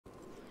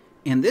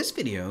In this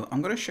video,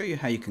 I'm going to show you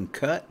how you can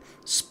cut,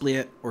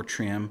 split, or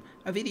trim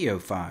a video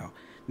file.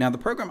 Now, the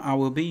program I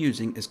will be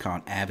using is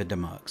called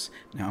Avidemux.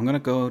 Now, I'm going to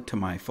go to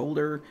my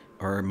folder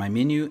or my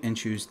menu and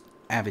choose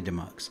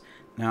Avidemux.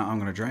 Now, I'm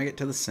going to drag it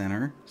to the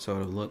center so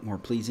it'll look more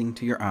pleasing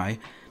to your eye.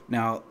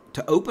 Now,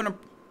 to open a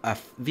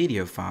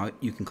video file,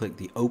 you can click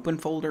the Open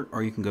folder,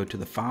 or you can go to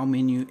the File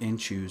menu and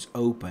choose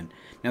Open.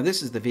 Now,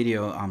 this is the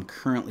video I'm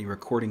currently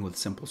recording with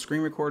Simple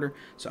Screen Recorder,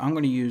 so I'm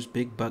going to use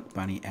Big Buck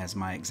Bunny as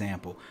my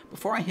example.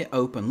 Before I hit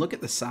Open, look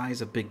at the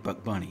size of Big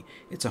Buck Bunny.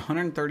 It's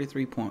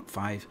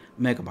 133.5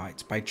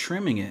 megabytes. By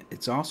trimming it,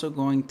 it's also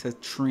going to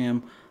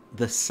trim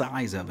the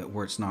size of it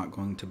where it's not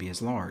going to be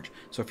as large.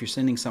 So if you're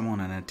sending someone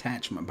an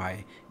attachment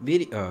by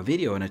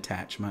video an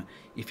attachment,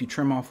 if you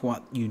trim off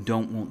what you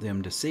don't want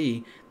them to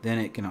see, then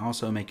it can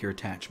also make your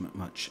attachment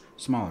much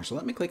smaller. So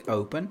let me click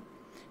Open.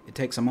 It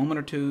takes a moment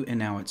or two, and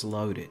now it's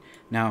loaded.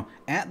 Now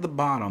at the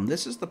bottom,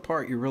 this is the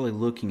part you're really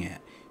looking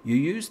at. You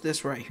use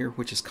this right here,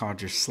 which is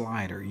called your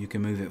slider. You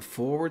can move it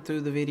forward through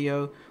the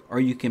video,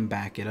 or you can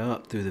back it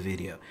up through the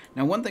video.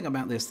 Now, one thing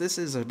about this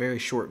is a very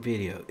short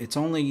video. It's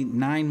only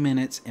 9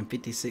 minutes and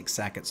 56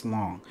 seconds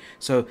long.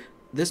 So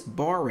this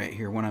bar right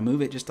here, when I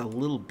move it just a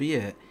little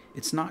bit,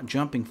 it's not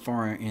jumping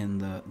far in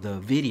the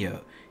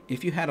video.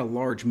 If you had a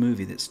large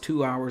movie that's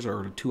 2 hours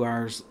or 2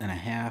 hours and a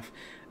half,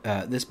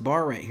 this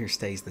bar right here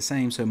stays the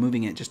same, so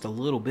moving it just a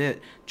little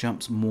bit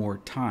jumps more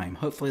time.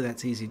 Hopefully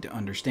that's easy to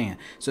understand.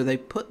 So they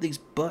put these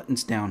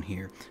buttons down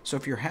here, so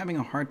if you're having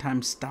a hard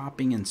time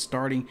stopping and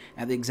starting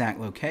at the exact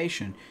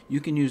location,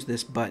 you can use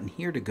this button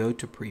here to go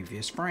to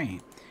previous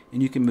frame,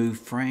 and you can move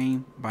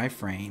frame by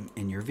frame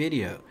in your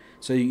video,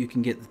 so you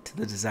can get to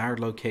the desired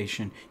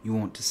location you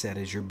want to set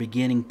as your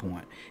beginning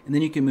point. And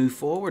then you can move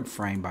forward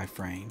frame by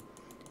frame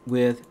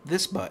with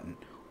this button,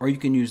 or you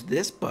can use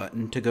this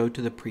button to go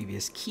to the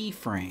previous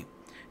keyframe.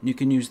 You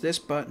can use this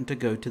button to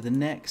go to the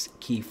next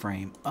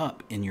keyframe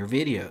up in your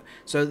video.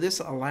 So this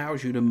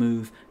allows you to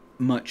move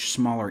much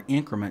smaller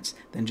increments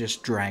than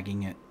just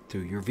dragging it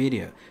through your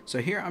video. So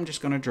here I'm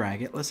just going to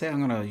drag it. Let's say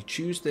I'm going to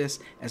choose this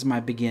as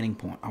my beginning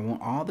point. I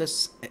want all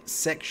this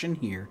section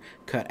here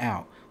cut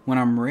out. When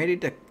I'm ready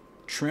to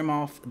trim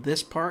off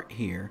this part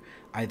here,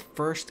 I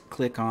first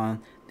click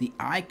on the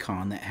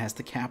icon that has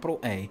the capital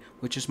A,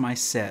 which is my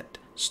set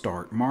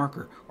start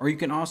marker. Or you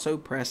can also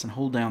press and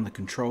hold down the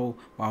control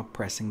while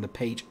pressing the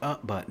page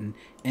up button,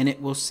 and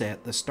it will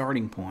set the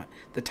starting point.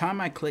 The time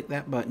I click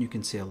that button, you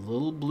can see a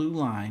little blue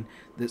line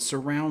that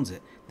surrounds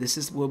it.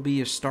 This will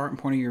be a starting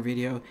point of your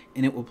video,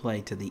 and it will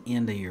play to the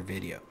end of your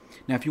video.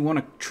 Now if you want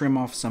to trim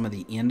off some of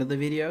the end of the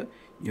video,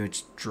 you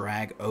just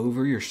drag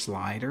over your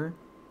slider,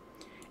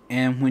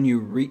 and when you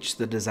reach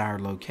the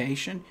desired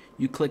location,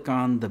 you click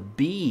on the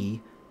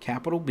B,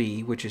 capital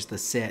B, which is the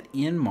set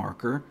end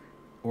marker,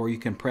 or you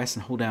can press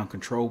and hold down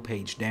control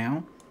page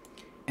down.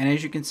 And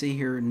as you can see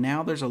here,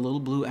 now there's a little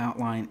blue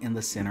outline in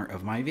the center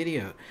of my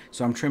video.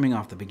 So I'm trimming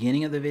off the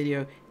beginning of the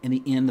video and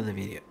the end of the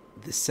video.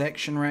 This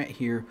section right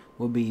here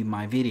will be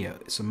my video.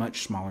 It's a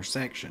much smaller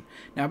section.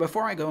 Now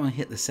before I go and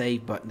hit the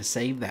save button to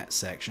save that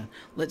section,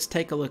 let's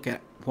take a look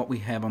at what we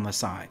have on the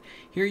side.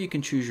 Here you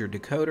can choose your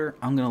decoder.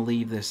 I'm going to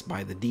leave this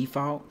by the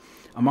default.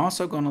 I'm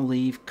also going to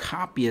leave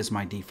copy as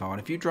my default.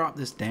 If you drop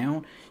this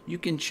down, you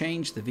can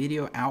change the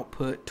video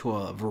output to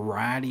a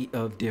variety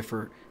of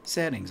different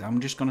settings.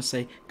 I'm just going to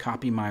say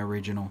copy my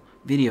original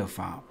video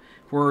file.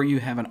 Where you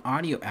have an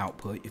audio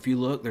output, if you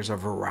look, there's a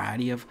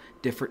variety of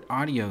different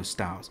audio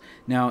styles.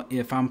 Now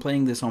if I'm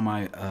playing this on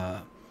my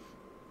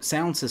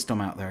sound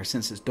system out there,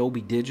 since it's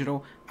Dolby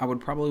Digital, I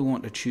would probably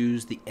want to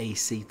choose the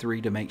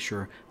AC3 to make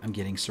sure I'm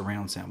getting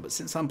surround sound. But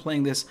since I'm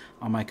playing this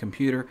on my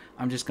computer,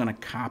 I'm just going to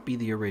copy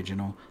the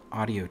original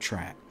audio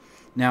track.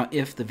 Now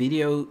if the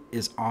video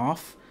is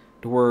off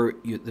to where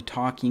the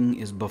talking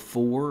is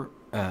before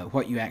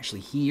what you actually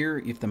hear,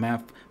 if the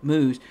mouth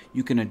moves,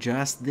 you can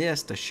adjust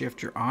this to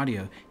shift your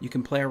audio. You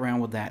can play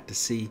around with that to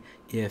see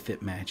if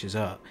it matches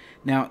up.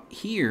 Now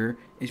here,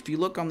 if you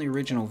look on the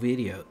original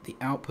video, the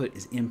output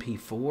is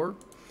MP4.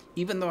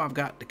 Even though I've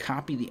got to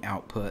copy the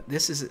output,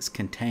 this is its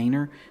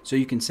container, so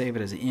you can save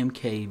it as an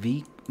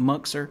MKV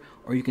muxer,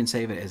 or you can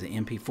save it as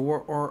an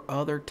MP4 or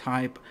other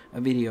type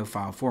of video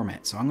file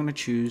format. So I'm going to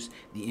choose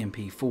the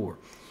MP4.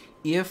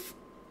 If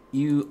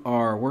you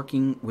are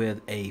working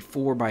with a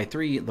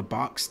 4:3, the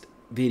boxed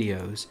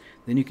videos,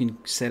 then you can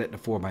set it to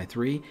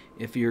 4:3.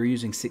 If you're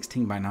using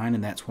 16:9,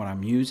 and that's what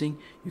I'm using,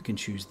 you can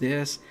choose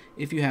this.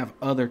 If you have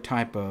other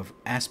type of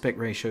aspect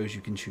ratios,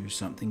 you can choose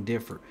something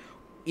different.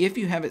 If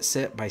you have it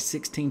set by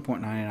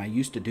 16.9, and I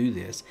used to do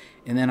this,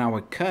 and then I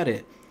would cut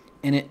it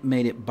and it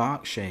made it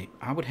box shape,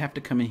 I would have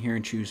to come in here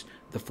and choose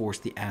the force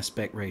the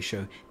aspect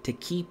ratio to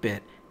keep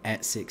it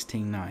at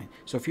 16:9.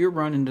 So if you're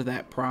running into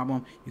that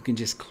problem, you can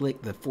just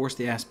click the force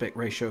the aspect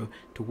ratio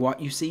to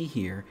what you see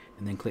here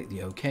and then click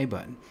the OK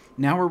button.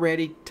 Now we're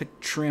ready to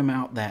trim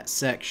out that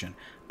section.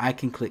 I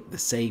can click the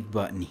save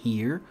button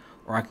here,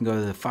 or I can go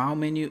to the file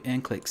menu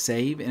and click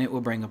save, and it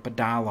will bring up a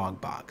dialog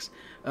box.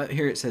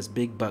 Here it says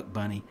Big Buck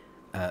Bunny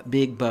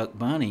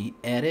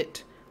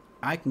edit.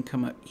 I can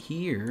come up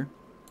here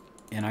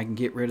and I can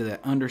get rid of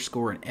that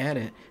underscore and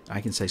edit.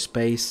 I can say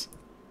space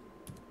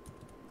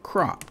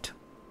cropped.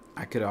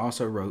 I could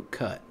also wrote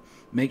cut.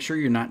 Make sure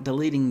you're not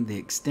deleting the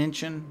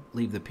extension.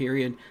 Leave the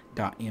period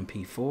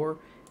 .mp4.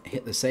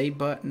 Hit the save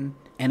button,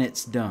 and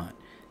it's done.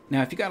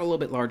 Now, if you got a little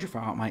bit larger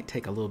file, it might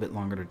take a little bit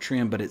longer to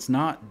trim, but it's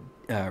not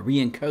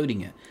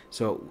re-encoding it,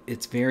 so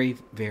it's very,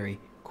 very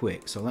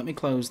quick. So let me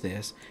close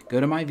this, go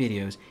to my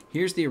videos.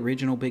 Here's the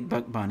original Big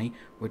Buck Bunny,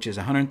 which is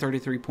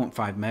 133.5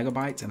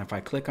 megabytes, and if I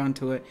click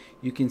onto it,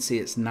 you can see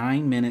it's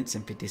 9 minutes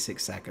and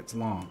 56 seconds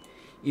long.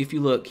 If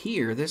you look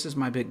here, this is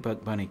my Big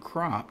Buck Bunny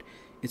cropped.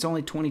 It's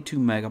only 22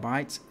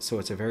 megabytes, so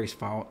it's a very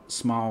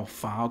small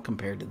file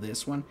compared to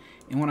this one.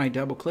 And when I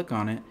double click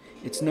on it,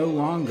 it's no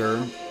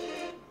longer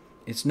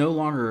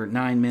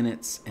 9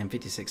 minutes and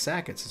 56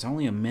 seconds. It's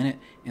only 1 minute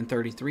and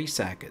 33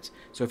 seconds.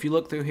 So if you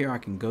look through here, I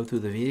can go through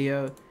the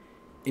video.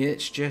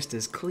 It's just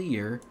as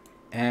clear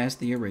as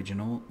the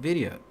original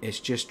video. It's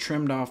just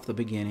trimmed off the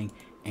beginning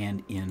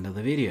and end of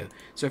the video.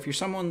 So if you're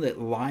someone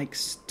that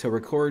likes to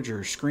record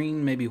your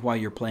screen maybe while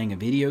you're playing a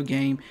video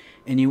game,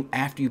 and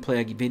after you play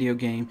a video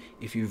game,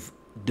 if you've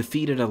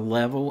defeated a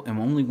level and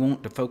only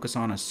want to focus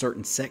on a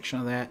certain section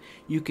of that,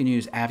 you can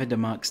use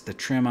Avidemux to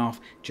trim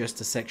off just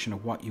a section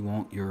of what you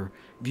want your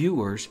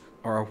viewers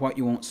or what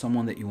you want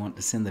someone that you want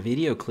to send the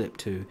video clip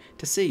to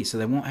see, so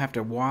they won't have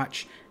to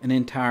watch an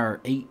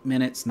entire 8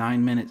 minutes,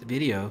 9 minutes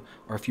video,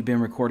 or if you've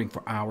been recording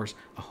for hours,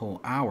 a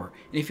whole hour.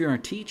 And if you're a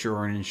teacher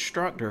or an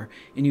instructor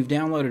and you've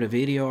downloaded a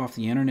video off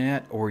the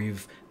internet, or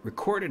you've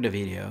recorded a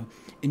video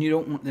and you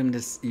don't want them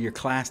to your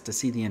class to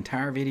see the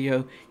entire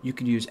video, you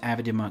can use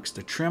Avidemux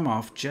to trim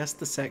off just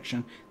the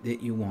section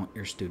that you want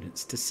your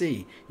students to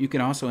see. You can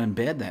also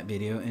embed that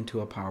video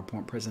into a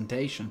PowerPoint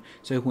presentation,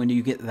 so when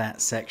you get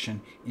that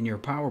section in your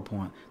PowerPoint,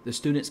 the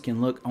students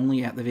can look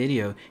only at the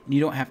video and you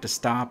don't have to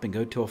stop and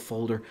go to a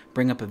folder,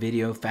 bring up a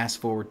video,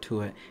 fast forward to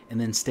it, and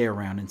then stay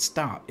around and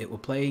stop. It will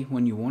play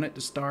when you want it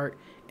to start,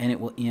 and it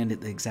will end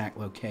at the exact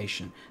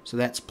location. So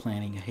that's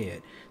planning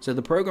ahead. So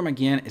the program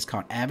again is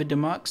called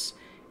Avidemux.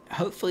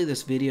 Hopefully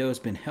this video has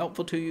been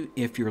helpful to you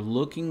if you're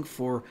looking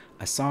for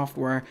a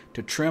software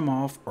to trim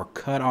off or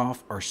cut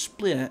off or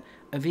split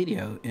a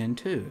video in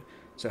two.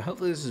 So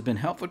hopefully this has been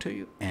helpful to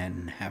you,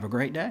 and have a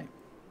great day.